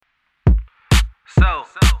So,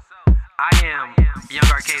 I am Young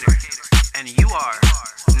Arcader, and you are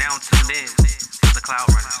now tuned in to the Cloud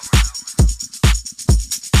Runners.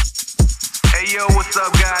 Hey yo, what's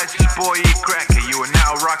up guys? It's your boy E Cracker. You are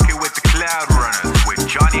now rocking with the Cloud Runners with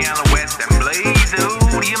Johnny Allen West and Blazo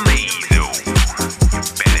the Amazo. You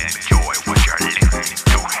better enjoy what you're listening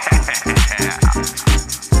to.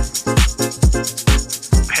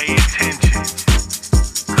 Pay attention.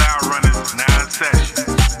 Cloud Runners is now in session.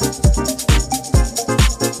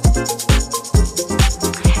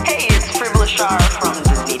 Hey, it's Frivolous Shar from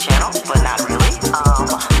Disney Channel, but not really.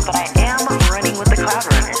 But I am running with the Cloud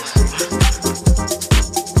Runners.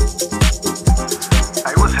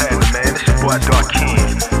 Hey, what's happening, man? It's your boy Dark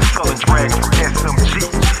King, Southern Dragon from SMG,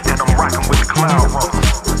 and I'm rocking with the Cloud Runners.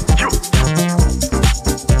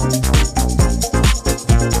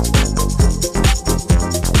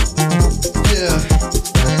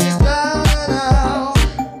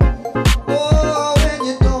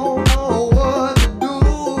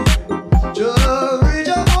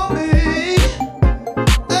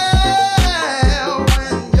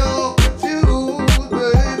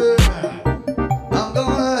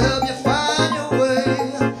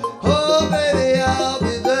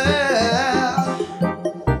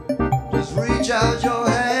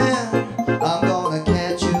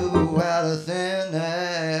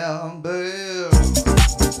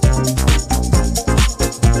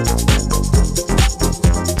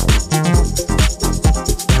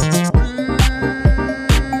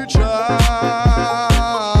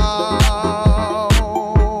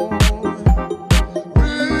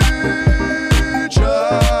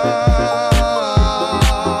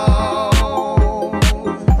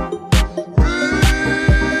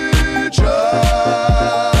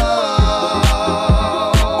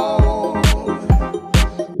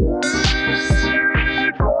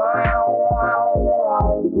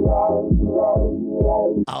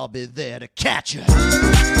 I'll be there to catch you.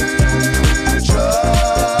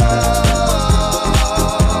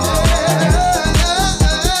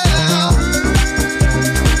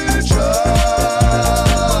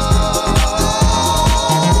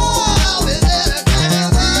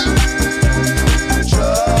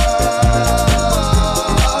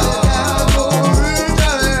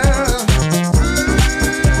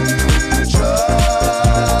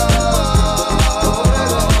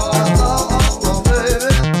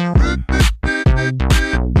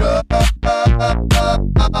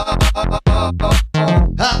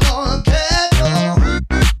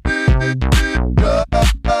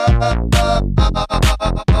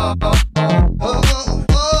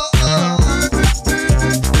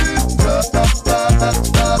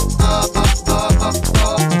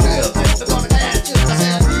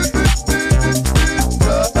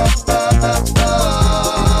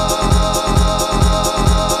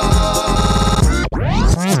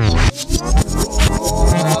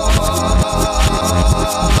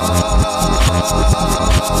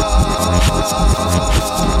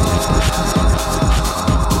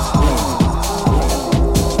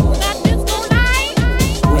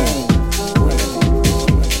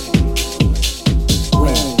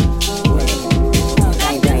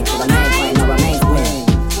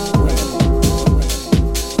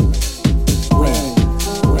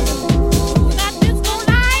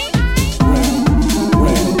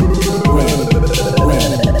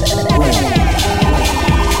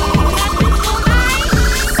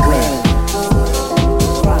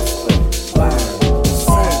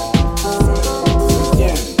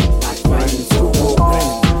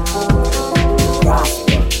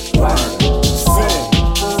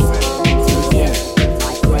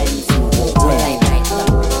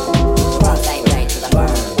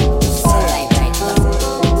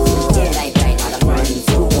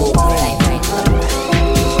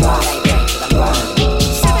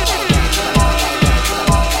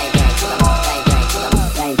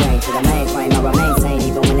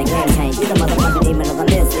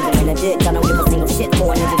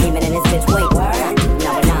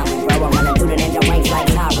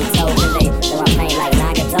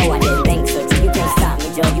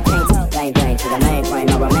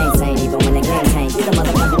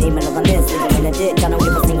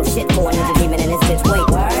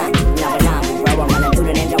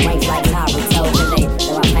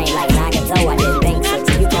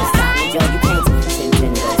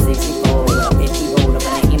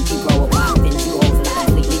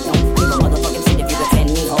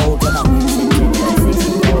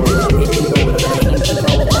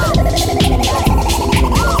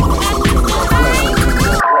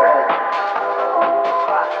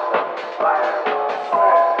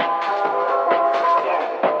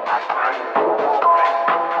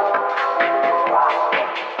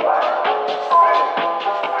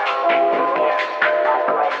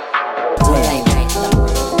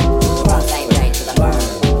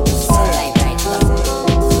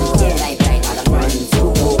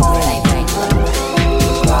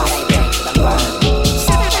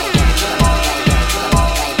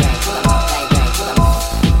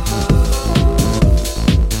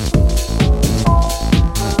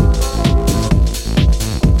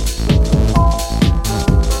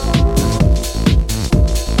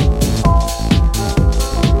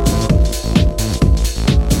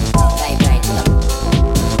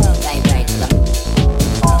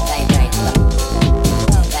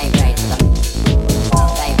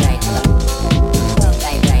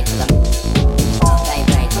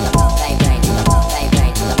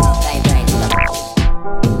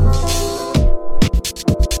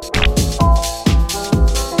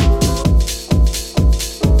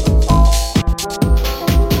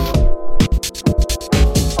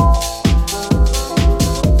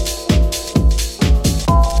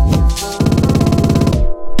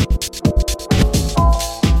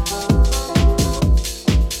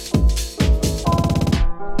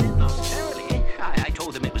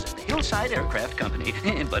 hillside aircraft company,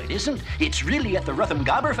 but it isn't. It's really at the Rutham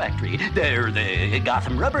Gobber factory. They're the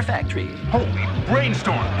Gotham Rubber Factory. Holy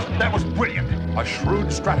brainstorm! That was brilliant. A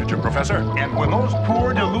shrewd stratagem, Professor. And when those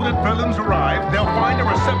poor, deluded villains arrive, they'll find a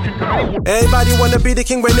reception committee. Everybody wanna be the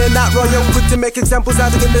king when they're not royal. Quick to make examples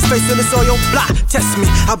out of in the space in the soil. Blah, test me.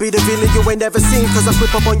 I'll be the villain you ain't never seen. Cause I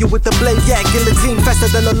whip up on you with the blade. Yeah, guillotine. Faster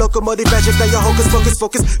than a locomotive. Magic than your hocus pocus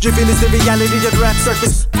focus. Driven is the reality of the rap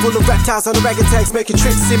circus. Full of reptiles on the ragged tags making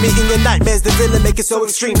tricks. See me in your nightmares. The villain make it so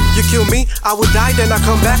extreme. You kill me, I will die. Then I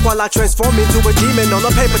come back while I transform into a demon on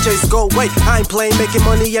a paper chase. Go away. I ain't playing making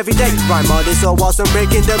money every day. Rhyme on this so awesome.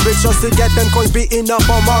 Breaking them rich just to get them coins. Beating up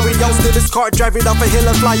on Mario. Still his car driving off a hill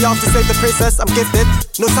and fly off to save the princess. I'm gifted.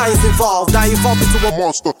 No science involved. Now you fall into a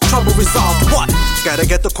monster. Trouble resolved. What? Gotta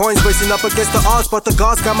get the coins racing up against the odds. But the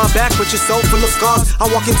gods got my back, which is so full of scars. I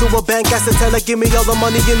walk into a bank, ask the teller, give me all the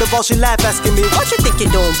money in the vault. She laugh, asking me, what you think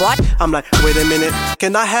you're doing, boy? I'm like, wait a minute,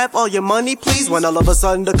 can I have all your money, please? When all of a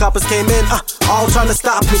sudden the coppers came in, all trying to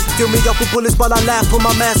stop me. Fill me up with bullets, but I laughed, put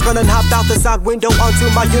my mask on and hopped out the side window onto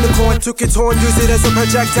my unicorn. Took its horn, used it as a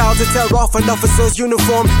projectile to tear off an officer's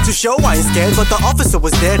uniform. To show I ain't scared, but the officer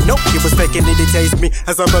was dead. Nope, he was faking it, he tased me.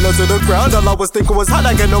 As I fell onto the ground, all I was thinking was, how'd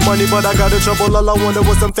I get no money, but I got in trouble. All I wanted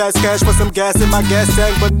was some fast cash for some gas in my gas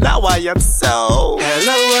tank. But now I am so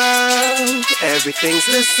hello world, everything's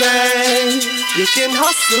the same. You can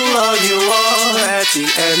hustle all you want. At the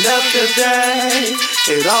end of the day,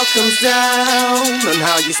 it all comes down on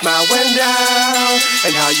how you smile when down,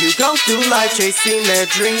 and how you go through life chasing that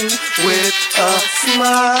dream with a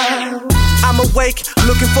smile. I'm awake,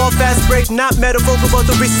 looking for a fast break, not metaphorical, but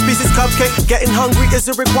the Reese's Pieces cupcake. Getting hungry is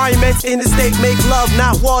a requirement in the state. Make love,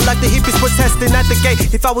 not war, like the hippies protesting at the gate.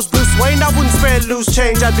 If I was Bruce Wayne, I wouldn't spare loose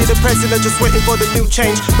change. I'd be the president, just waiting for the new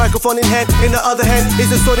change. Microphone in hand, in the other hand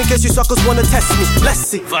is a sword in case you suckers wanna test me. Let's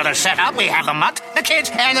see. For the setup, we have the mutt, the kids,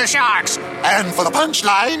 and the sharks. And for the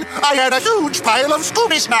punchline, I had a huge pile of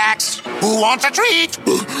Scooby snacks. Who wants a treat?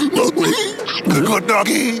 Not me. Good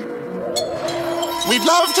doggy. We'd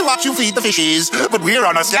love to watch you feed the fishies, but we're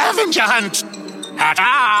on a scavenger hunt.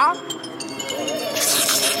 Ta-ta!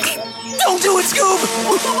 Don't do it, Scoob!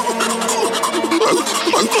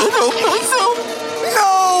 I can't help myself.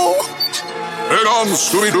 No! Head on,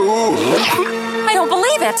 Scooby-Doo! I don't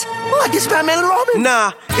believe it. Well, I guess Batman and Robin.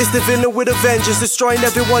 Nah, it's the villain with a vengeance, destroying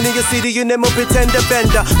everyone in your city. You never pretend to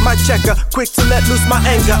bender. My checker, quick to let loose my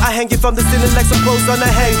anger. I hang it from the ceiling like some clothes on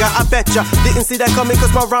a hanger. I betcha didn't see that coming,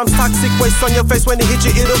 cause my rhyme's toxic waste on your face. When it hit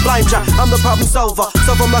you, it'll blind ya. I'm the problem solver,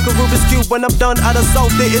 solve 'em like a Rubik's Cube. When I'm done, I done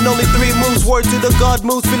solved it in only 3 moves. Word to the God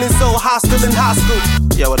moves, feeling so hostile in high school.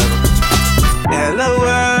 Yeah, whatever. Hello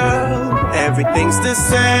world, everything's the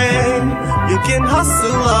same. You can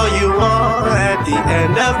hustle all you want. At the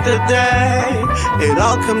end of the day, it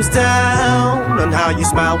all comes down on how you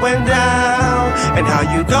smile when down, and how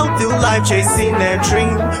you go through life chasing that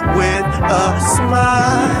dream with a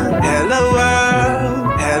smile. Hello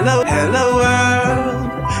world, hello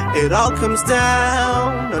world. It all comes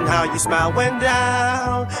down on how you smile when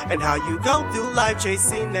down, and how you go through life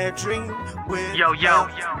chasing that dream with Yo,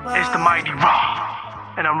 it's the Mighty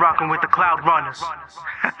Raw, and I'm rocking with the Cloud Runners.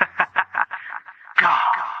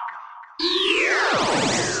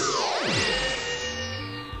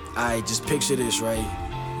 Alright, just picture this, right?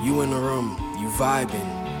 You in the room, you vibing.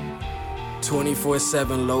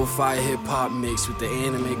 24/7 lo-fi hip-hop mix with the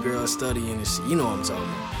anime girl studying this shit. You know what I'm talking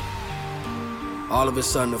about. All of a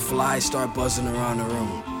sudden, the flies start buzzing around the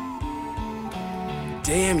room.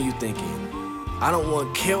 Damn, you thinking, I don't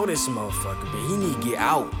want to kill this motherfucker, but he need to get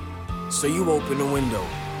out. So you open the window.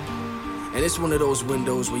 And it's one of those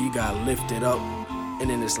windows where you gotta lift it up, and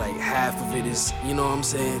then it's like half of it is, you know what I'm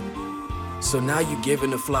saying? So now you're giving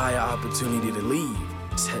the fly an opportunity to leave,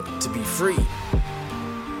 to be free.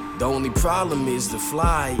 The only problem is the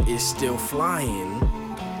fly is still flying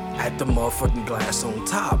at the motherfucking glass on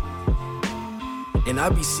top. And I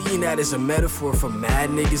be seeing that as a metaphor for mad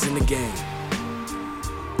niggas in the game.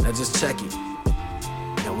 Now just check it.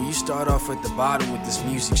 Now when you start off at the bottom with this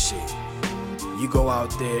music shit, you go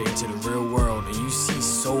out there into the real world and you see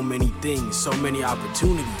so many things, so many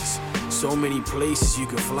opportunities, so many places you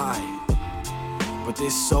can fly. But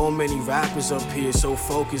there's so many rappers up here so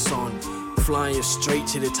focused on flying straight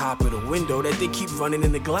to the top of the window that they keep running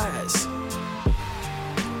in the glass.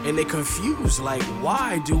 And they're confused, like,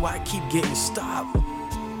 why do I keep getting stopped?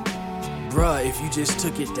 Bruh, if you just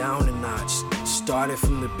took it down a notch, started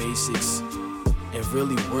from the basics, and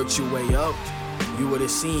really worked your way up, you would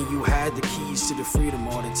have seen you had the keys to the freedom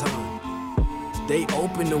all the time. They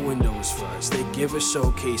open the windows for us. They give us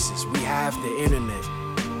showcases. We have the internet.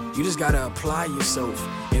 You just gotta apply yourself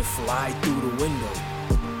and fly through the window.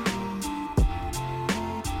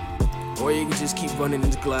 Or you can just keep running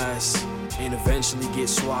into glass and eventually get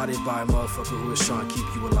swatted by a motherfucker who is trying to keep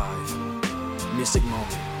you alive. Mystic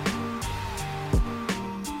moment.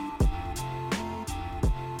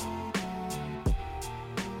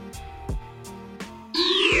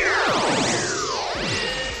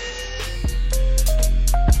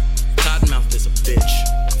 Cottonmouth is a bitch.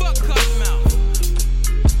 Fuck Cottonmouth.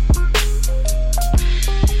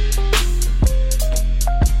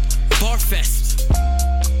 Barfest.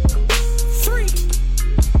 Free.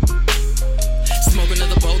 Smoke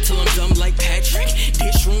another bowl till I'm dumb like Patrick.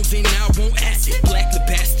 Dish rooms in now, won't acid. Black the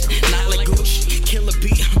bastard, not like Gucci. Killer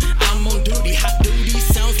beat, I'm on duty. Hot duty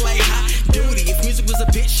sounds like hot duty. If music was a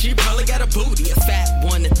bitch, she probably got a booty. A fat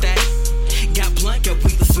one at that. Got blunt, got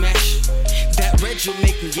weed to smash. That red will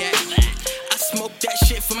make me yak. I smoke that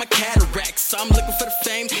shit for my cataracts. I'm looking for the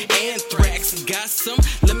fame, anthrax. Got some,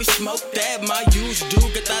 let me smoke that. My used do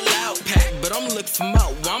get that loud pack. But I'm looking for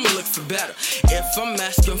more, I'm looking for better. If I'm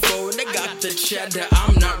asking for it, they got the cheddar.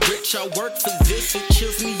 I'm not rich, I work for this, it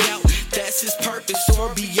chills me out. That's his purpose,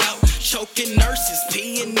 or be out. Choking nurses,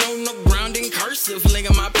 peeing on the ground in cursive.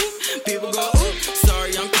 Licking my poop, people go, ooh,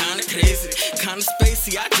 sorry, I'm kinda crazy. Kinda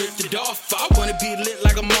spacey, I drifted off. I wanna be lit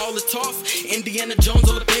like a Molotov. Indiana Jones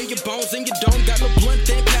all up in your bones, and you don't got no blunt,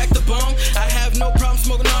 then pack the bone. I have no problem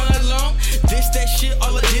smoking all night long. This, that shit,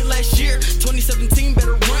 all I did last year. 2017,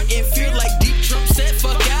 better run in fear like Deep Trump said,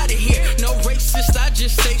 fuck out of here. No racist, I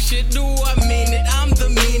just say shit, do I mean it? I'm the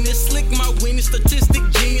meanest, slick my weenie, statistic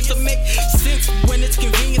genius. I make sense when it's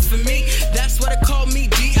convenient for me. That's why they call me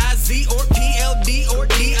D-I-Z or P-L-D or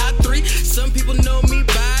D-I-3. Some people know me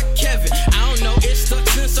by Kevin. I don't know, it's stuck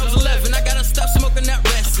since I was 11. I gotta stop smoking that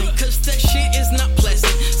wrestling, cause that shit is not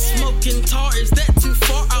pleasant. Smoking tar, is that too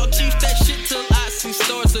far? I'll teach that shit till I see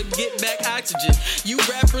stars to get back oxygen. You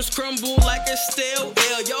rappers crumble like a stale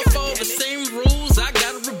ale. Y'all follow the same rules, I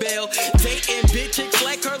gotta rebel. Dating bitch chicks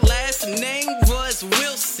like her last name was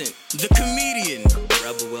Wilson. The comedian,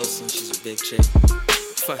 Rebel Wilson, she's a big chick.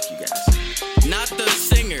 Fuck you guys. Not the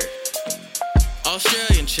singer,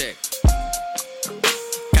 Australian chick.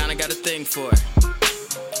 Kinda got a thing for her.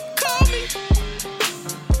 Call me.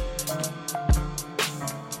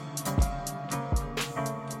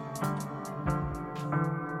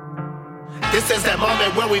 This is that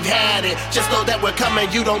moment where we've had it. Just know that we're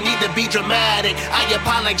coming, you don't need to be dramatic. I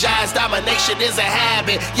apologize, domination is a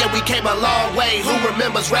habit. Yeah, we came a long way, who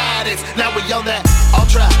remembers Radix? Now we on that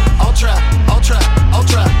ultra, ultra, ultra,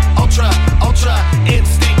 ultra, ultra, ultra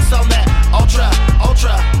instincts on that ultra,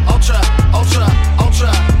 ultra, ultra, ultra,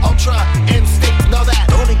 ultra, ultra instinct. Know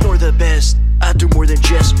that. Don't ignore the best. I do more than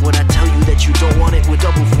just when I tell you that you don't want it with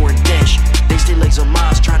double foreign dash. They stay legs on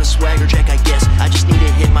miles trying to swagger jack, I guess. I just need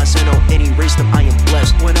to hit my center and erase them, I am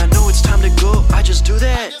blessed. When I know it's time to go, I just do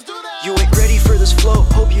that. You ain't ready for this flow,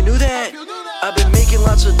 hope you knew that. I've been making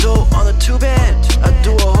lots of dough on the tube band. I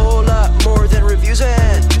do a whole lot more than reviews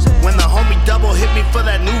at. When the homie double hit me for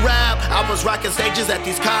that new rap, I was rocking stages at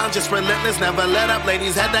these cons, just relentless, never let up.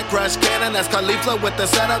 Ladies had that crush cannon, that's Khalifa with the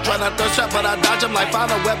setup. Tryna throw shot, but I dodge him like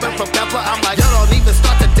final weapon from Kepler. I'm like, yo, don't even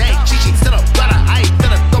start the day. Gigi to the butter, I ain't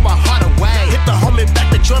finna throw my heart away. Hit the homie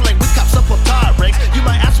back the joint like we cops up with car breaks. You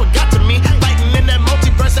might ask what got to me, fighting in that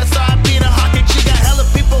multiverse, that's how I beat a hockey. She got hella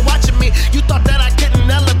people watching me. You thought that I couldn't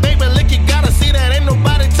elevate, but look, you gotta see that ain't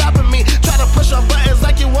nobody topping me. Try to push on buttons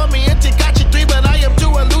like you want me in Tekashi 3, but I am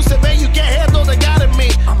too elusive, and you can't handle the God in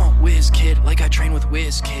me. I'm a whiz kid, like I train with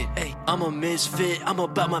Whiz Kid. Ay, I'm a misfit, I'm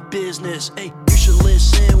about my business. Ay, you should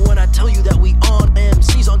listen when I tell you that we on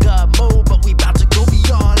MCs on God mode, but we about to go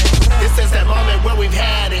beyond it. This is that moment where we've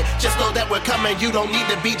had it. Just know that we're coming, you don't need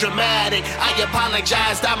to be dramatic. I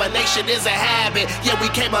apologize, domination is a habit. Yeah, we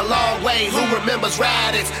came a long way, who remembers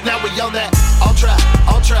Radix? Now we on that ultra,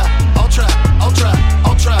 ultra, ultra, ultra,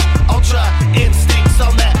 ultra, ultra instincts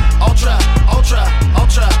on that ultra, ultra,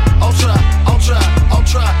 ultra, ultra, ultra,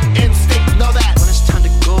 ultra instinct. Know that. When it's time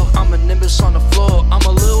to go, I'm a nimbus on the floor. I'm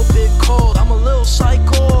a little bit cold, I'm a little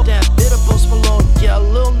psycho. That bit of Post Malone, yeah, a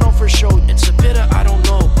little known for show. It's a bit of I don't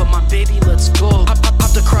know, but my baby, let's go. I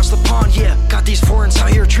popped across the pond, yeah. Got these foreigns out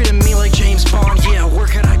here treating me like James Bond, yeah. Where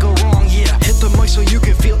could I go wrong, yeah? Hit the mic so you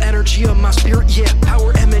can feel energy of my spirit, yeah.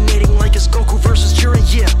 Power emanating like it's Goku versus Jiren,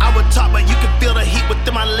 yeah. I would talk, but you can feel the heat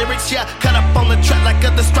within my lyrics, yeah. Cut up on the track like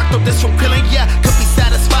a destructo, this from Krillin, yeah. Could be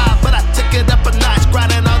satisfied, but I took it up a notch.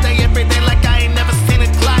 Grinding all day, every day like I ain't never seen a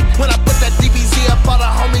clock. When I put that DBZ up, all the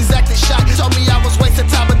homies acting shocked. Told me I was wasting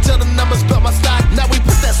time until the numbers built my stock. Now we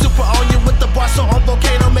put that super on you with the bar so on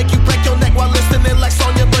volcano. Make you break your neck while listening like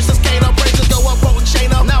Sonya versus Kano. Praises go up, rolling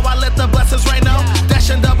chain up. Now I let the blessings rain out.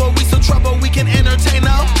 Dashing double, we some trouble, we can entertain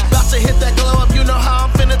now. About to hit that glow up, you know how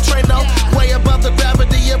I'm finna train now. Way above the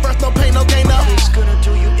gravity of earth, no pain, no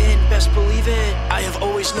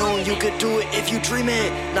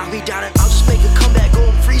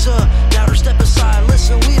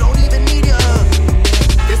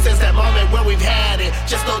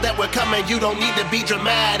you don't need to be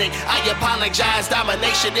dramatic. I apologize,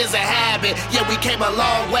 domination is a habit. Yeah, we came a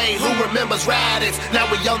long way, who remembers Raditz? Now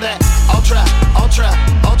we on that ultra, ultra,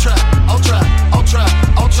 ultra, ultra, ultra,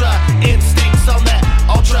 ultra instincts on that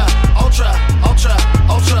ultra, ultra, ultra,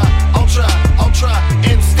 ultra, ultra, ultra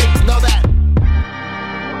instinct, know that.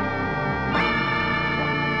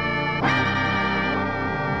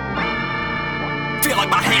 Feel like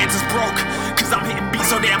my hands is broke, cause I'm hitting beats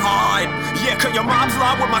so damn hard. Yeah, cut your mom's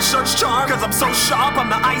law with my shirt's charm, cause I'm so sharp, I'm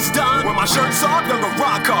the ice done. When my shirt's off, younger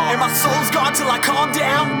rock on. And my soul's gone till I calm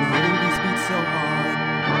down. Hitting these beats so hard.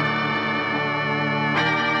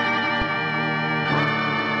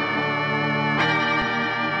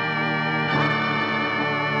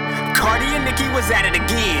 Cardi and Nicki was at it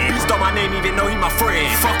again. Beast on my name even though he my friend.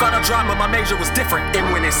 Fuck all the drama, my major was different. And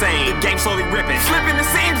when insane, the game slowly ripping. Flipping the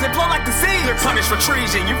seams and blow like the seams. They're punished for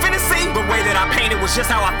treason, you finna see. The way that I painted was just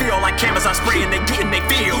how I feel. Like canvas I spray and they get in they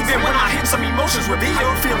feel. Even when I hit some emotions reveal. How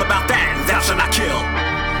you feel about that? Thou shalt not kill.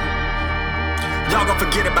 Y'all gon'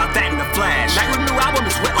 forget about that in a flash. Now your new album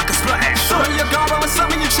is wet like a splash. Some of your garbage and some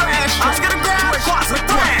of your trash. I'm just gonna grab it, quads with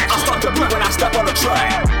thrash. I'll start to beat when I step on the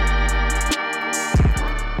track.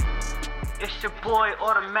 It's your boy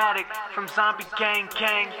Automatic from Zombie Gang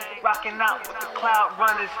Gang, rocking out with the Cloud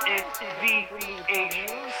Runners in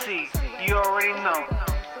VHC. You already know.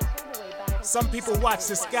 Some people watch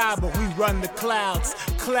the sky, but we run the clouds.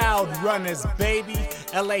 Cloud Runners, baby.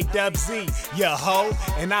 LAWZ, ya ho.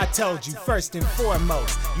 And I told you, first and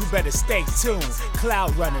foremost, you better stay tuned.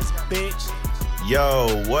 Cloud Runners, bitch.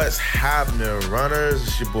 Yo, what's happening, runners?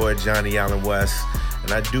 It's your boy Johnny Allen West,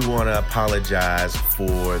 and I do want to apologize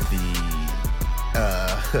for the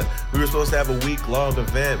we were supposed to have a week-long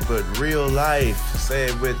event, but real life, say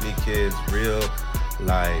it with me, kids, real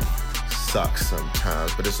life sucks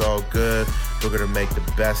sometimes, but it's all good. We're gonna make the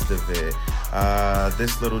best of it.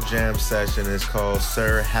 This little jam session is called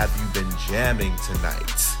Sir, Have You Been Jamming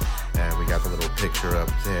Tonight? And we got the little picture up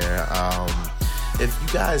there. If you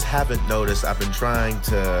guys haven't noticed, I've been trying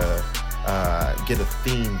to get a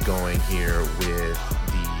theme going here with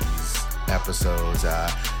these episodes,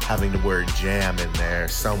 having the word jam in there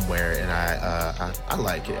somewhere, and I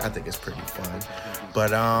like it. I think it's pretty fun.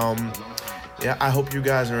 But yeah, I hope you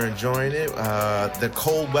guys are enjoying it. The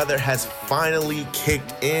cold weather has finally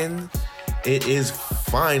kicked in. It is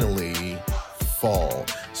finally fall.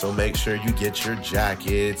 So make sure you get your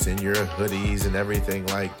jackets and your hoodies and everything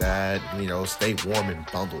like that. You know, stay warm and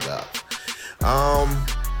bundled up.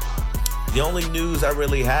 The only news I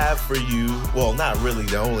really have for you, well, not really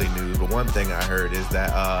the only news, but one thing I heard is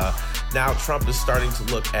that now Trump is starting to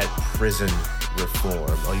look at prison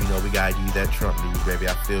reform. Oh, you know, we gotta do that Trump news, baby.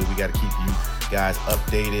 I feel we gotta keep you guys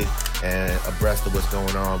updated and abreast of what's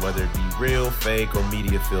going on, whether it be real, fake, or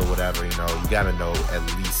media feel, whatever. You know, you gotta know at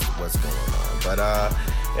least what's going on. But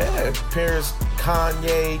yeah, it appears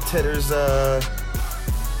Kanye Titter's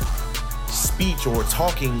speech or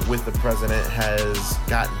talking with the president has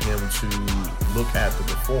gotten him to look at the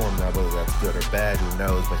reform. Now, whether that's good or bad, who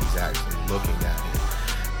knows, but he's actually looking at it.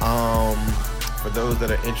 For those that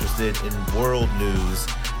are interested in world news,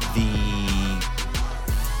 the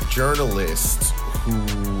journalist who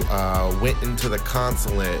went into the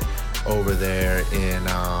consulate over there in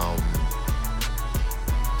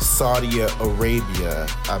Saudi Arabia,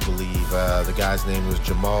 I believe, the guy's name was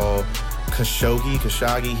Jamal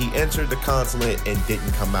Khashoggi. He entered the consulate and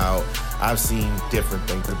didn't come out. I've seen different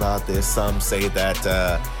things about this. Some say that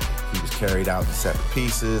he was carried out in separate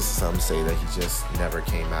pieces. Some say that he just never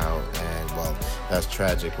came out. And, well, that's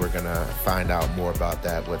tragic. We're going to find out more about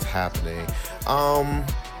that, what's happening.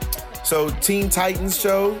 So Teen Titans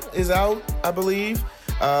show is out, I believe.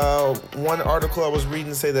 One article I was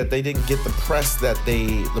reading say that they didn't get the press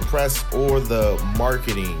or the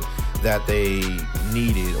marketing that they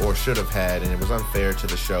needed or should have had, and it was unfair to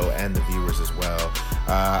the show and the viewers as well.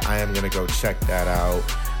 I am gonna go check that out.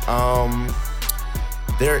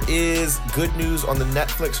 There is good news on the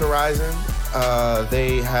Netflix horizon.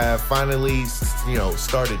 They have finally,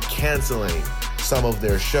 started canceling some of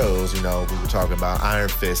their shows. You know, we were talking about Iron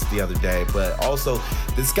Fist the other day, but also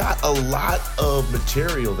it's got a lot of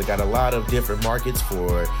material. They got a lot of different markets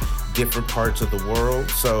for different parts of the world.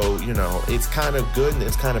 So, you know, it's kind of good and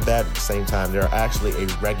it's kind of bad at the same time. They're actually a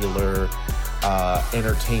regular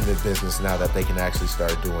entertainment business now that they can actually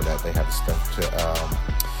start doing that. They have stuff to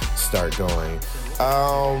start doing.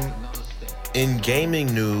 In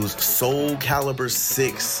gaming news, Soul Calibur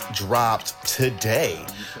 6 dropped today.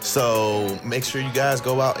 So make sure you guys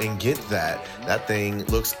go out and get that. That thing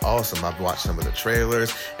looks awesome. I've watched some of the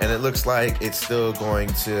trailers, and it looks like it's still going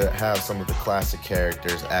to have some of the classic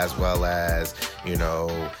characters as well as, you know,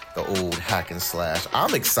 the old hack and slash.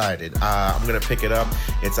 I'm excited. I'm going to pick it up.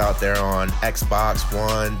 It's out there on Xbox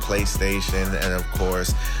One, PlayStation, and of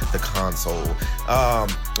course, the console. I'm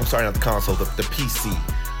sorry, not the console, the PC.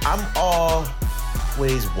 I'm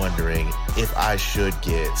always wondering if I should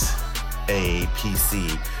get a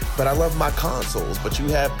PC, but I love my consoles. But you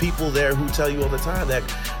have people there who tell you all the time that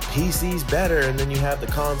PC's better, and then you have the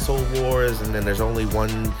console wars, and then there's only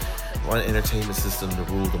one entertainment system to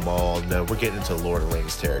rule them all. No, we're getting into Lord of the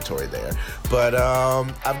Rings territory there. But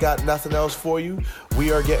I've got nothing else for you.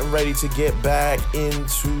 We are getting ready to get back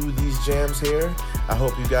into these jams here. I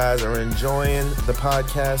hope you guys are enjoying the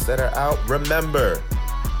podcasts that are out. Remember,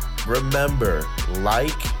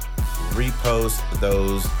 like, repost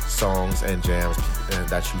those songs and jams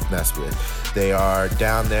that you've messed with. They are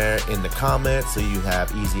down there in the comments, so you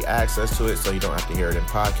have easy access to it, so you don't have to hear it in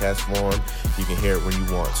podcast form. You can hear it when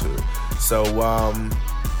you want to. So, all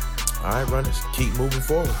right, runners, keep moving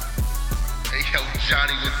forward. Hey, yo,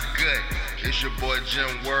 Johnny, what's good? It's your boy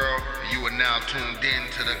Jim World. You are now tuned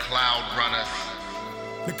in to the Cloud Runners.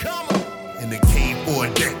 In the cave for a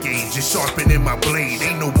decade, just sharpening my blade.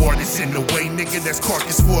 Ain't no artist in the way, nigga, that's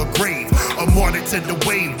carcass for a grave. A martyr to the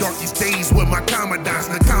wave, darkest days with my commandants.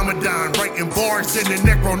 The commandant, writing bars in the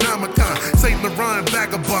Necronomicon. St. Laurent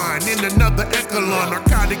vagabond, in another echelon.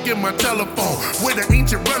 Narcotic in my telephone, with an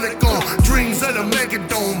ancient relic on. Dreams of the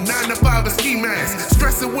megadome, 9 to 5 a ski mask.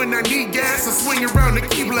 Stressing when I need gas, I swing around the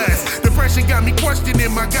key blast. Depression got me questioning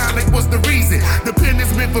my God, like what's the reason? The pen is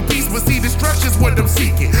meant for peace, but see destruction's what I'm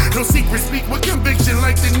seeking. No secrets. Speak with conviction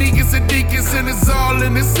like the niggas and deacons, and it's all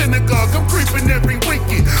in the synagogue. I'm creeping every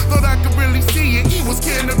weekend. Thought I could really see it. He was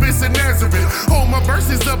cannabis in Nazareth. Hold my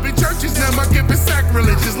verses up in churches. Now my gift is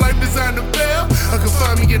sacrilegious. Life designed to fail. I can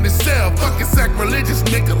find me in the cell. Fucking sacrilegious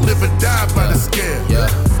nigga. Live or die by the scale.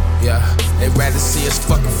 Yeah. They'd rather see us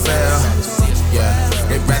fucking fail. Yeah.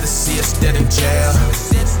 They'd rather see us dead in jail.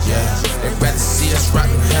 Yeah. They'd rather see us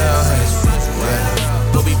rotting hell.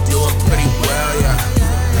 Yeah. But we doing pretty well. Yeah.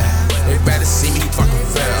 They'd rather see me fucking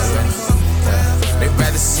fail, yeah. They'd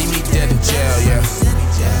rather see me dead in jail, yeah.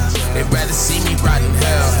 They'd rather see me rot in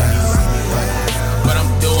hell, yeah. But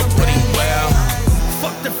I'm doing pretty well.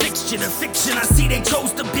 Fuck the fiction I see they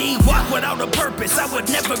chose to be. Walk without a purpose, I would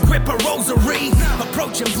never grip a rosary.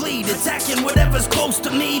 Approach and bleed, attacking whatever's close to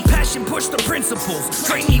me. Passion push the principles,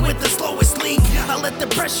 train me with the slowest leak. I let the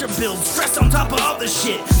pressure build, stress on top of other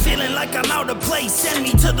shit. Feeling like I'm out of place, send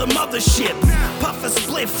me to the mothership. Puff a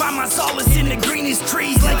split, find my solace in the greenest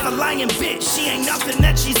trees. Like a lion bitch, she ain't nothing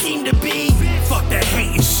that she seemed to be. Fuck that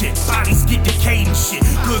hating shit, bodies get decayed and shit.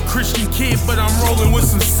 Good Christian kid, but I'm rolling with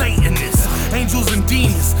some Satanists. Angels and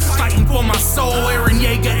demons, fighting for my soul. Aaron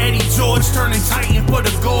Yeager, Eddie George, turning Titan for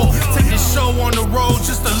the goal. Take the show on the road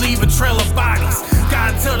just to leave a trail of bodies.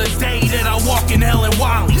 God till the day that I walk in hell and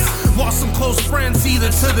Wally's. Lost some close friends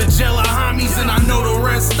either to the jail or homies, and I know the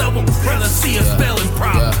rest of them rather see us failing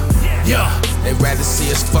problem. Yeah. They'd rather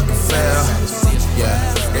see us fucking fail. Yeah.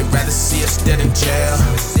 They'd rather see us dead in jail.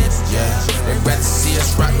 Yeah. They'd rather see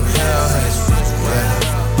us rotting hell.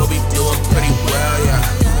 Yeah. But we doing pretty well, yeah.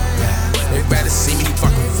 They'd rather see me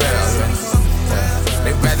fucking fail, yeah.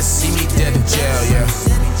 They'd rather see me dead in jail, yeah.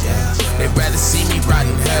 They'd rather see me rot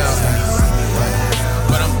in hell, yeah.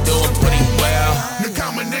 But I'm doing pretty well.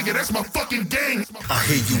 Nakama nigga, that's my fucking gang. I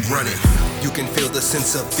hear you running. You can feel the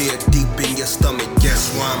sense of fear deep in your stomach. Guess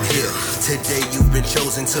why I'm here? Today you've been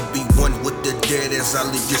chosen to be one with the dead. As I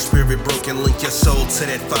leave your spirit broken, link your soul to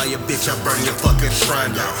that fire, bitch. I burn your fucking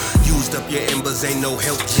shrine down. Used up your embers, ain't no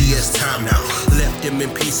help. GS time now. Left him in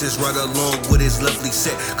pieces right along with his lovely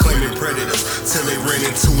set. Claiming predators till they ran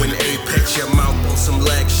into an apex. Your mouth on some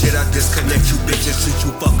lag shit. I disconnect you bitches. Treat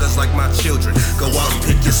you fuckers like my children. Go out and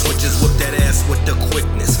pick your switches. Whip that ass with the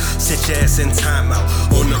quickness. Sit your ass in timeout.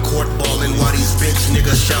 On the court ballin' while these bitch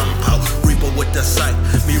niggas shoutin' pout. Reaper with the sight,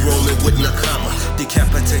 me rollin' with Nakama.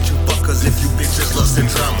 Decapitate you fuckers if you bitches lust and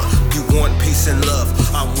drama. You want peace and love,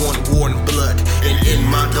 I want war and blood. And in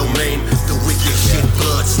my domain, the wicked shit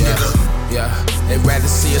bloods, nigga. Yeah, they'd rather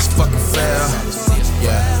see us fucking fail.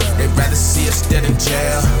 Yeah, they'd rather see us dead in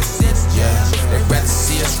jail. Yeah, they'd rather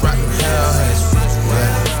see us rot in hell.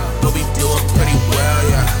 Yeah, but we doing pretty well,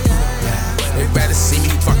 yeah. They'd rather see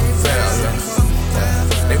me fucking fail, yeah.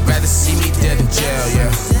 They'd rather see me dead in jail, yeah.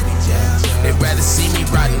 They'd rather see me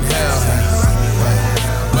rot in hell,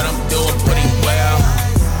 yeah. But I'm doing pretty well.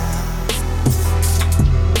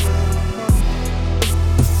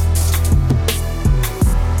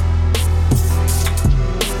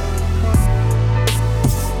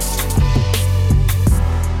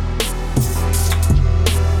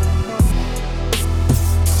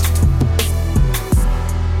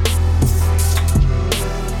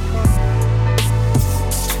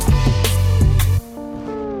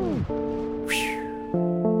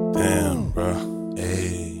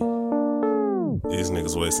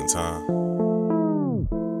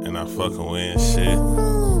 and shit.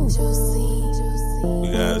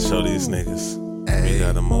 We gotta show these niggas. We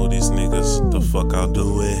gotta move these niggas. The fuck I'll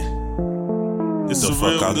do it. It's the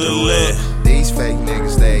fuck I'll do it. These fake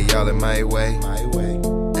niggas, they all in my way.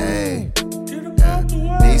 Hey.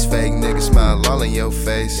 These fake niggas smile all in your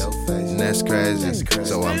face. And that's crazy.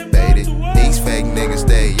 So I'm baited. These fake niggas,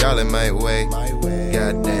 they all in my way.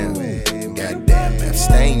 Goddamn.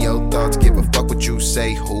 Abstain your thoughts, give a fuck what you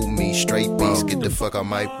say. Who me, straight beats, get the fuck out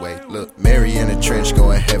my way. Look, Mary in the trench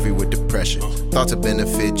going heavy with depression. Thoughts of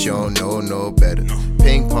benefit, you don't know no better.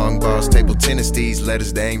 Ping pong balls, table tennis, these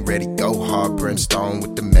letters, they ain't ready. Go hard, brimstone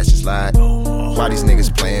with the message like, why these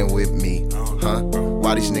niggas playing with me, huh?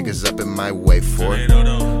 Why these niggas up in my way for it?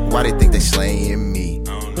 Why they think they slaying me,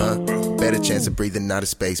 huh? Better chance of breathing out of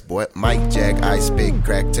space, boy. Mike Jack, I spit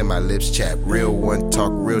crack till my lips chap. Real one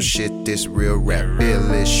talk, real shit, this real rap. Feel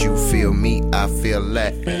this, you feel me, I feel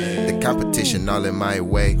that. The competition all in my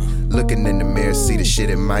way. Looking in the mirror, see the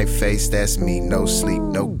shit in my face. That's me, no sleep,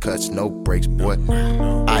 no cuts, no breaks, boy.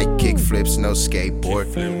 I kick flips, no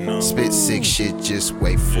skateboard. Spit sick shit, just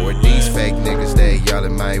wait for it. These fake niggas, they all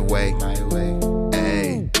in my way.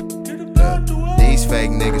 Hey, these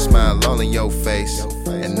fake niggas smile all in your face.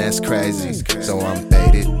 And that's crazy, so I'm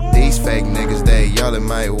baited. These fake niggas, they all in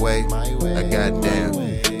my way. Goddamn,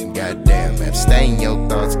 abstain your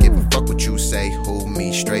thoughts, give a fuck what you say. Who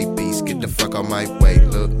me, straight beats, get the fuck out my way.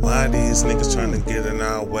 Look, why these niggas trying to get in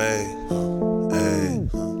our way?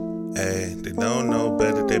 Hey, they don't know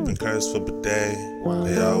better, they been cursed for bidet.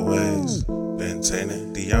 They always been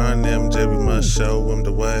tainted. Dion MJ, we must show them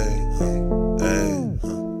the way.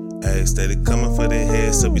 Hey, steady coming for their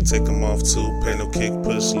head, so we take them off too. Pay no kick,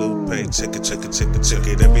 push, loop, pay, check it.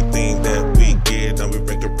 Everything that we get, don't we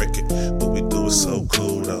break it. But we do it so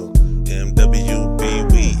cool though.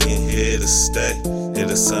 MWB, we in here to stay. It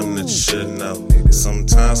is something that you should know.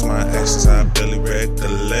 Sometimes my actions I barely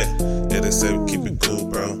recollect. Yeah, they say we keep it cool,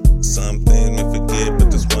 bro. Some things we forget, but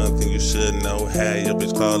there's one thing you should know. Hey, your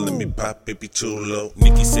bitch calling me Pop Baby Chulo.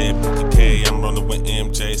 Nikki said Pookie K, I'm rolling with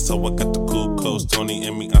MJ, so I got the cool coast. Tony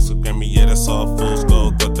and me, Oscar Grammy, yeah, that's all fools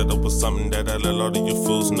gold. Thought that it was something that I let all of you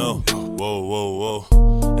fools know. Whoa.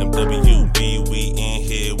 MWB, we in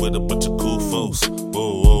here with a bunch of cool folks.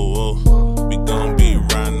 Whoa. We gon' be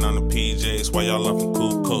riding on the PJs while y'all off in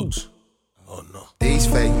cool coach. Oh no. These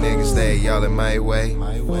fake niggas, they all in my way.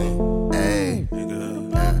 Hey.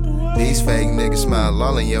 These fake niggas smile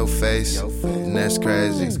all in your face. And that's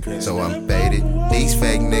crazy, so I'm baited. These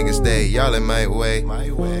fake niggas, they all in my way.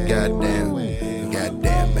 Goddamn.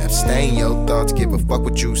 Abstain your thoughts, give a fuck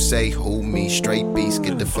what you say. Who me, straight beats,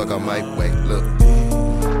 get the fuck out my way. Look.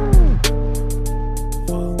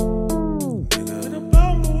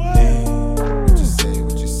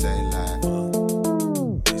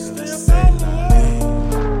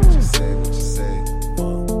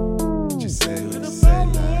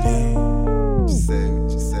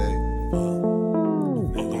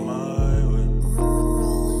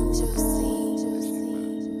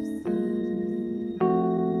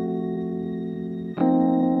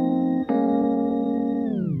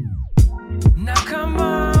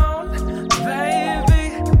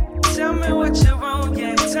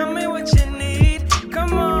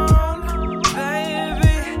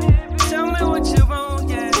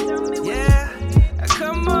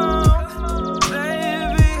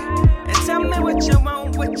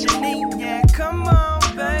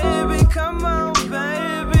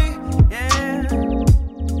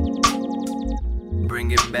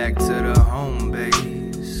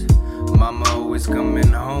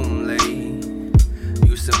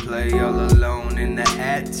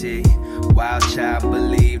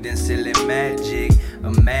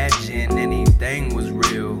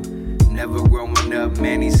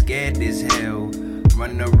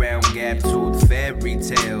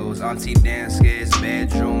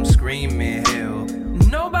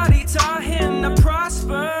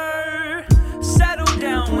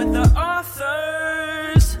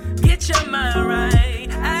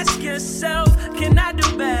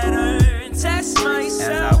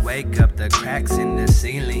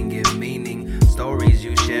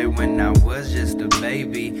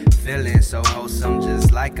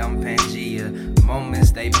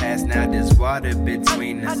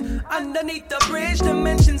 Underneath the bridge,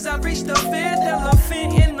 dimensions, I've reached the fifth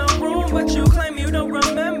elephant in the room, but you claim you don't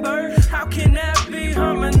remember. How can that be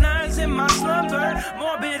harmonized in my slumber?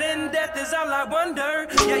 Morbid in death is all I wonder.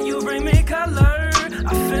 Yeah, you bring me color.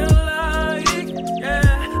 I feel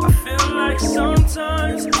like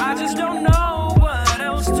sometimes I just don't know what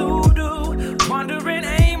else to do. Wandering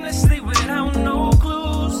aimlessly without no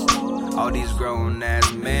clues. All these grown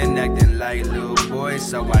ass men acting like little boys,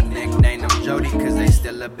 so I nicknamed them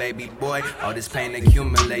still a baby boy. All this pain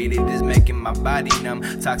accumulated is making my body numb.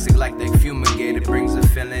 Toxic like they fumigate, it brings a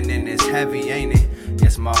feeling and it's heavy, ain't it?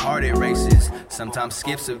 Yes, my heart it races, sometimes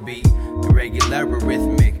skips a beat. Irregular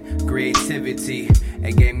rhythmic creativity,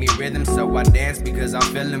 it gave me rhythm, so I dance because I'm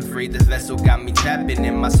feeling free. The vessel got me tapping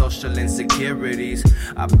in my social insecurities.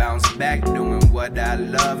 I bounce back doing what I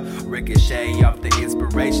love, ricochet off the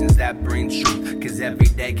inspirations that bring truth, cause every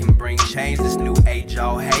day can bring change. This new age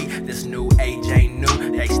all hate, this new age ain't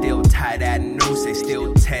new. They still tie that noose, they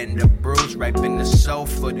still tend to bruise, raping the soul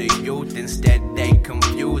for the youth. Instead they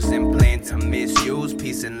confuse and plan to misuse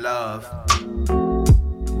peace and love.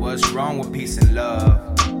 What's wrong with peace and love?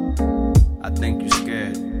 I think you're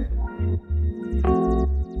scared.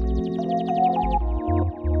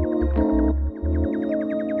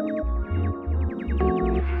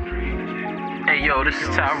 Hey yo, this is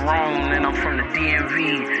Tyrone and I'm from the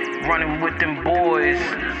DMV, running with them boys,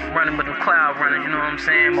 running with them Cloud Runners, you know what I'm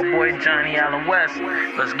saying? My boy Johnny Allen West,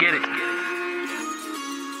 let's get it.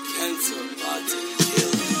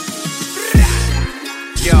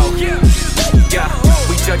 Yo,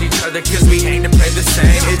 we judge each other cause we ain't to play the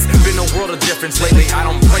same. It's been a world of difference lately, I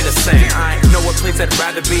don't play the same. I know what place I'd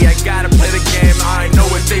rather be, I gotta play the game. I know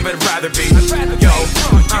what David would rather be. Yo,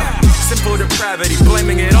 simple depravity,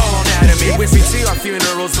 blaming it all on anatomy. Wish we'd see our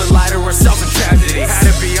funerals lit lighter or self and tragedy. Had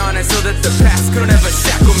to be honest so that the past couldn't ever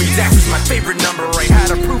shackle me. Dax is my favorite number 8,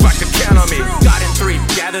 had to prove I could count on me. God in 3,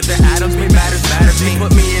 gathered the atoms, made matters matter to me.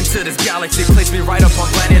 Put me into this galaxy, placed me right up on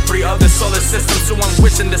planet 3 of the solar system. So I'm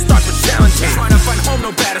wishing to start with challenging, trying to find home,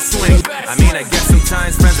 no batter swing. I mean, I guess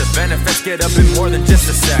sometimes friends of benefits get up in more than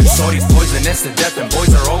just a sex. All these poisonous to death and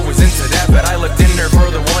boys are always into that, but I looked in there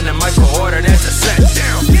for the one in my coordinates are set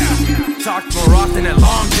down. Talked more often at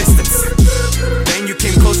long distance, then you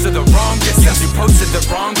came close to the wrong distance. You posted the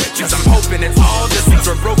wrong pictures, I'm hoping it's all distance.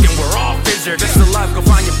 We're broken, we're all fissured. Just alive, go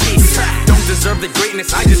find your peace. Don't deserve the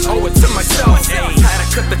greatness, I just owe it to myself. Had to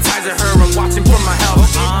cut the ties of her, I'm watching for my health.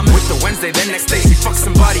 With the Wednesday, then next day she fucked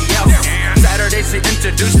somebody else. Saturday she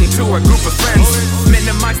introduced me to her group of friends.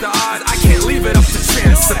 Minimize the odds, I can't leave it up to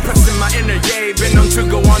chance. Suppressing my inner yay, been known to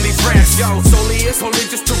go on these rants. Yo, solely it's only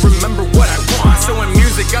just to remember what I want. So in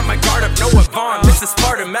music, got my guard up, Noah Vaughn. This is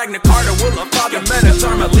Sparta, Magna Carta, Willa Father, Meta,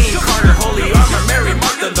 Lean Carter, Holy Armor, Mary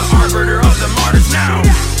Martha, the arbiter of the martyrs now.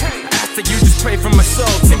 After you just pray for my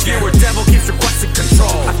soul, think you or devil keeps requesting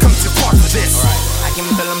control. I come too far for this. I can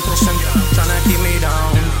feel them pushing, trying to keep me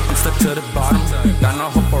down. I'm stuck to the bottom, got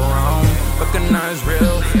no hope around. Recognize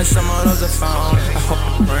real, and some of those are found. I hope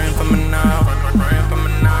you're praying for me now, praying for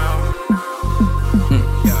me now.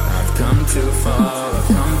 I've come too far, I've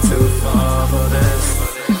come too far for this.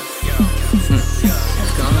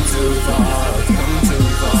 I've come too far, I've come too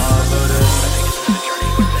far for this.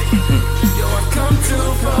 Yo, I've come too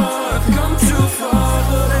far, I've come too far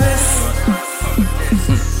for this.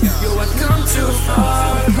 Yo, I've come too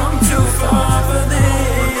far, I've come too far for this.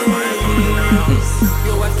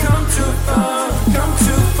 Yo, I've come too far, I've come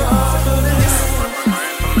too far for this.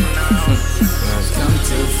 I've come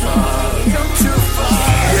too far, I've come too far.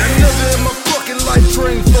 Yeah, never in my fucking life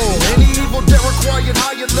trained for any evil that required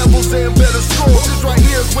higher levels and better scores. This right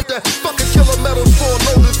here is what that fucking killer metal's for.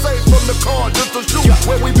 Loaded safe from the car just to shoot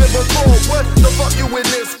where we been before. What the fuck you in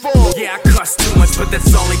this for? Yeah, I cuss too much, but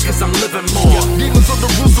that's only cause I'm living more. Demons on the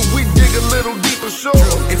roof, so we dig a little deeper, sure.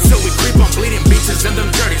 Until we creep on bleeding beaches and them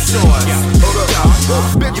dirty shores.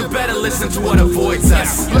 Bitch, you better listen to what avoids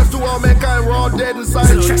us. Blessed to all mankind, we're all dead inside.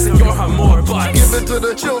 So trust in your heart more bucks. Give it to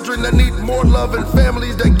the children that need more love and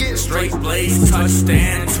families that get straight blazed, touched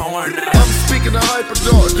and torn. I'm speaking of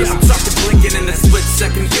hyperdarkness. Yeah, I'm talking blinking in the split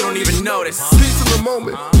second, you don't even notice. Peace in the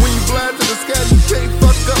moment, when you blind to the sky, you can't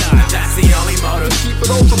fuck up. That's the only motive. Keep it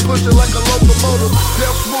ultra pushing like a locomotive.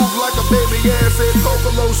 Death smooth like a baby ass and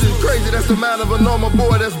coca lotion. Crazy, that's the mind of a normal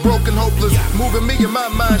boy that's broken, hopeless. Moving me in my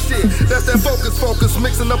mind, shit. That's that focus.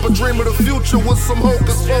 Mixing up a dream of the future with some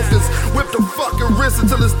hocus pocus. Whip the fucking wrist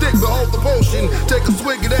until it's thick, behold the potion. Take a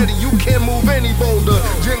swig of that and you can't move any bolder.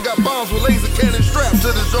 Jen got bombs with laser cannon strapped to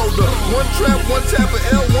the shoulder. One trap, one tap, and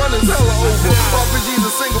L1 is hella over. RPG's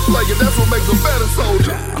a single player, that's what makes a better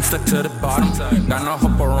soldier. I'm stuck to the bottom, got no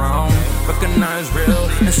hope around. Recognize real,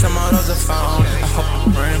 and some of those are found. I hope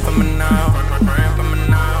you're praying for me now, praying for me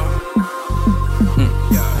now.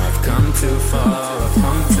 I've come too far, I've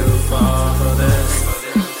come too far for this.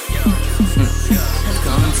 I've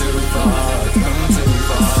come too far, I've come too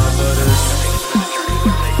far for this.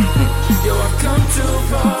 Yo, I've come too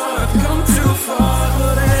far, I've come too far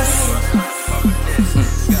for this.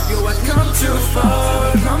 Yo, I've come too far,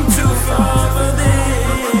 I've come too far for this.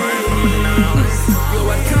 Yo,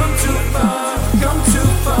 I've come too far, I've come too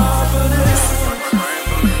far for this.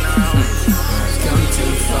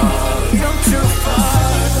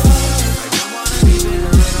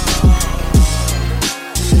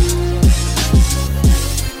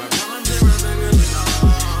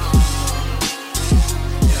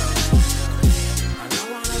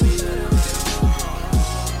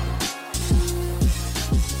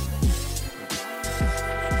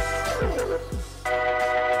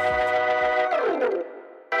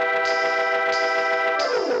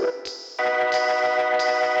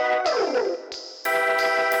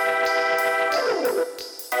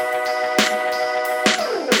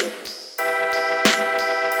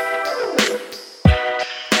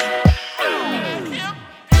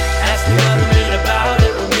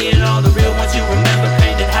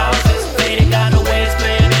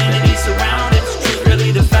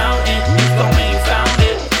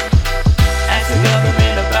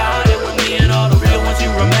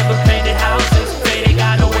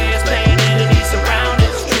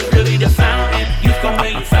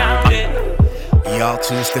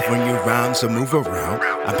 too stiff when you rhyme, so move around.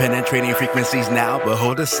 I'm penetrating frequencies now, but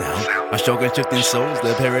hold the sound. My shogun shifting souls,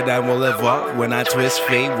 the paradigm will evolve when I twist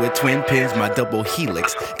fate with twin pins, my double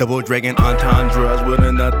helix. Double dragon entendres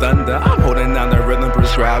within the thunder. I'm holding down the rhythm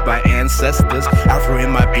prescribed by ancestors. Afro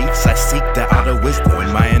in my beats, I seek the outer wisdom.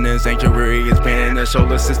 My inner sanctuary is spanning the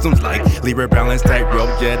solar systems like Libra balance, tightrope,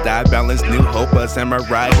 Jedi balance, new hope, a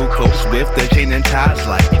samurai who copes with the chain and ties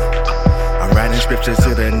like. I'm writing scriptures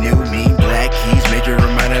to the new me, black keys, major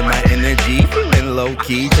reminder my energy. Feeling low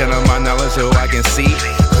key, channel my knowledge so I can see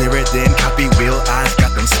clearer than copy wheel eyes,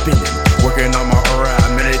 got them spinning. Working on my aura,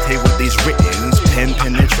 I meditate with these writtens. Pen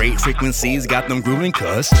penetrate frequencies, got them grooving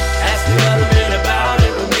cuz. Ask me a little bit about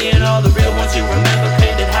it with me and all the real ones you remember.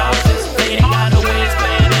 Painted houses, fading, got no way it's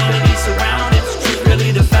playing entities surroundings. Truth really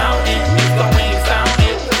the fountain, you go when you found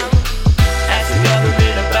it. Ask me a little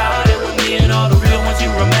bit about it with me and all the real ones you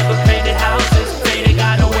remember. Painted houses, fading,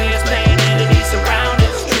 got no way it's playing entities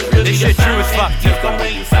surroundings. Truth really this the shit fountain, true as fuck, you go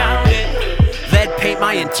when you found it. Lead paint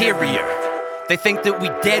my interior. They think that we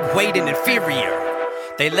dead weight and inferior.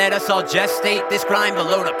 They let us all gestate this grind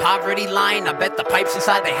below the poverty line. I bet the pipes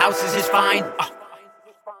inside their houses is fine.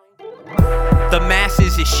 The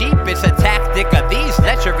masses is sheep, it's a tactic of these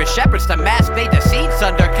lecherous shepherds to mask they deceits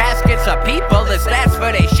under caskets of people as that's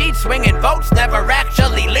for they sheets. Swinging votes never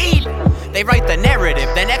actually lead. They write the narrative,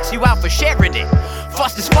 then X you out for sharing it.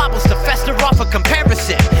 Foster squabbles to fester off a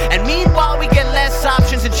comparison. And meanwhile we get less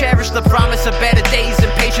options and cherish the promise of better days,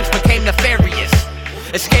 and patience became nefarious.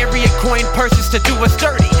 Iscariot coined purses to do us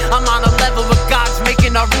dirty. I'm on a level with gods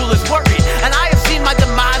making our rulers worried. And I have seen my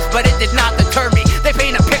demise, but it did not deter me. They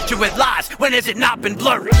paint a picture with lies, when has it not been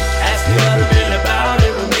blurry? Ask me a little bit about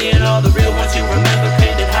it with me and all the real ones you remember.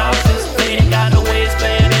 Painted houses, fading, got no way it's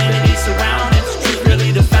playing entities surroundings. Truth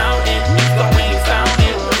really the fountain, you go when you found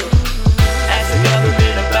it. Ask me a little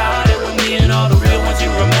bit about it with me and all the real ones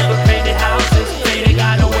you remember. Painted houses, fading,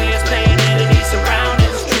 got no way it's playing entities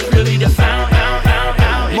surroundings. Truth really the fountain.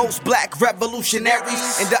 Most black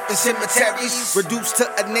revolutionaries end up in cemeteries, reduced to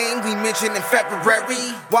a name we mentioned in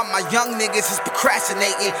February. While my young niggas is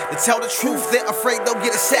procrastinating to tell the truth, they're afraid they'll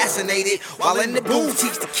get assassinated. While in the booth,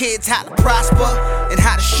 teach the kids how to prosper and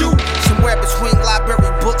how to shoot. Somewhere between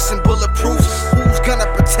library books and bulletproofs, who's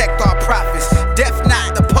gonna protect our profits? Death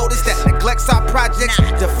not the POTUS that neglects our projects,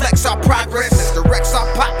 deflects our progress, misdirects our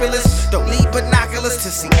populace. Don't need binoculars to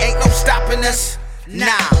see, ain't no stopping us. Nah,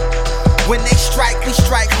 when they strike, we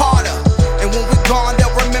strike harder. And when we're gone,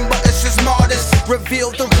 they'll remember us as martyrs.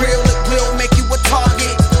 Reveal the real, it will make you a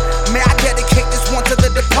target. May I dedicate this one to the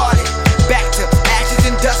departed. Back to ashes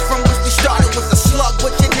and dust from which we started. With a slug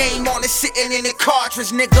with your name on it sitting in the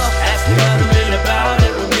cartridge, nigga. Ask me a little bit about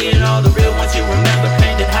it with me and all the real ones you remember.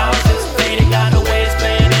 Painted houses, fading, got no way it's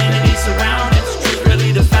playing entities surroundings. Truth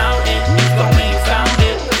really the fountain, you go when you found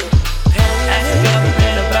it. Ask me a little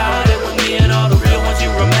bit about it with me and all the real ones you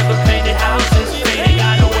remember. Painted houses, fading,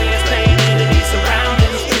 got no way it's playing entities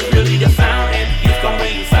surroundings. Truth really the fountain, you go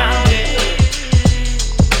when you found it.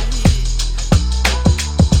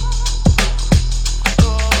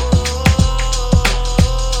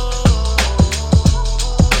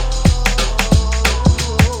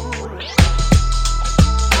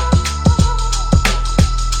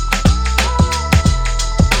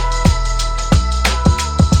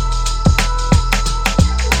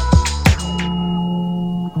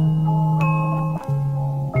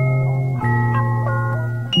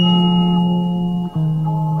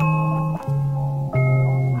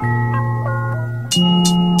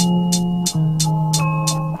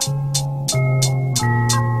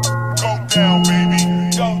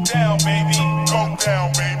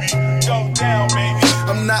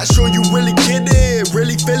 I'm not sure you really get it,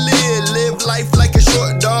 really feel it. Live life like a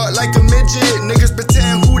short dog, like a midget. Niggas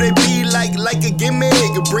pretend who they be like a gimmick.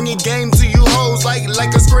 Bringing game to you hoes like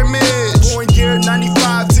a scrimmage. Born year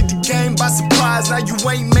 95, took the game by surprise. Now you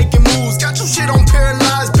ain't making moves, got your shit on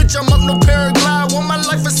paralyzed. Bitch, I'm up no paraglide. Want my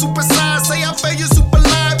life is super size. Say I fail you super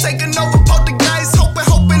live. Taking over, poke the guys,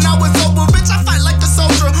 hoping I was over. Bitch, I fight like a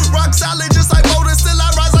soldier. Rock solid, just like Boulder. Still I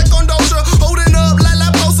rise like Condosha. Holding up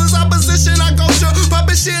like posters, opposition, I go show.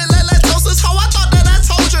 Poppin' shit like toasters. How I thought that I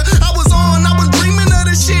told you. I was dreaming of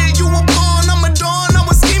this shit. You were born, I'm a dawn. I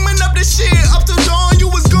was scheming up this shit. Up till dawn, you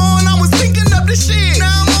was gone. I was thinking of this shit. Now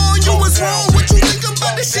I'm on, you was wrong. What you think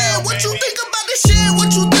about this shit? What you think about this shit? What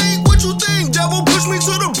you think? What you think? Devil push me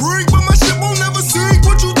to the brink, but my shit won't never sink.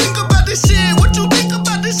 What you think about this shit? What you think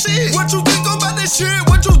about this shit? What you think about this shit?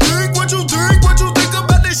 What you think? What you think? What you think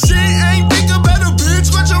about this shit? Ain't think about a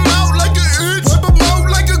bitch. Watch him out like an itch. Wipe him out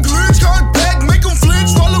like a glitch. Cock back, make him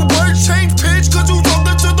flinch. Follow words, change pitch. Cause you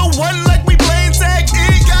talking to the one like we playing tag.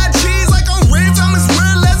 It got cheese like I'm rich. I'm his rich.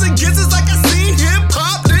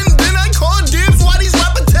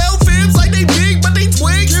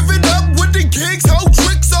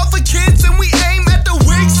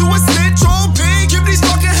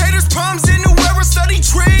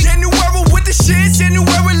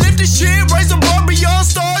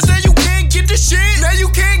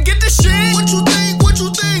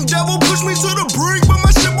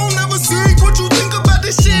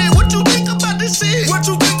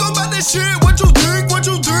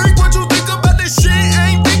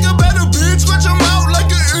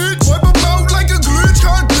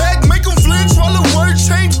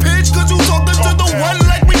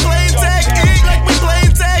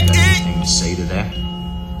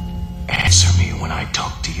 I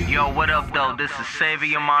talk to you. Yo, what up, though? This is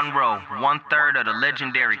Xavier Monroe, 1/3 of the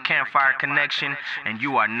legendary Campfire Connection, and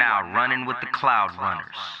you are now running with the Cloud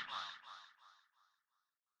Runners.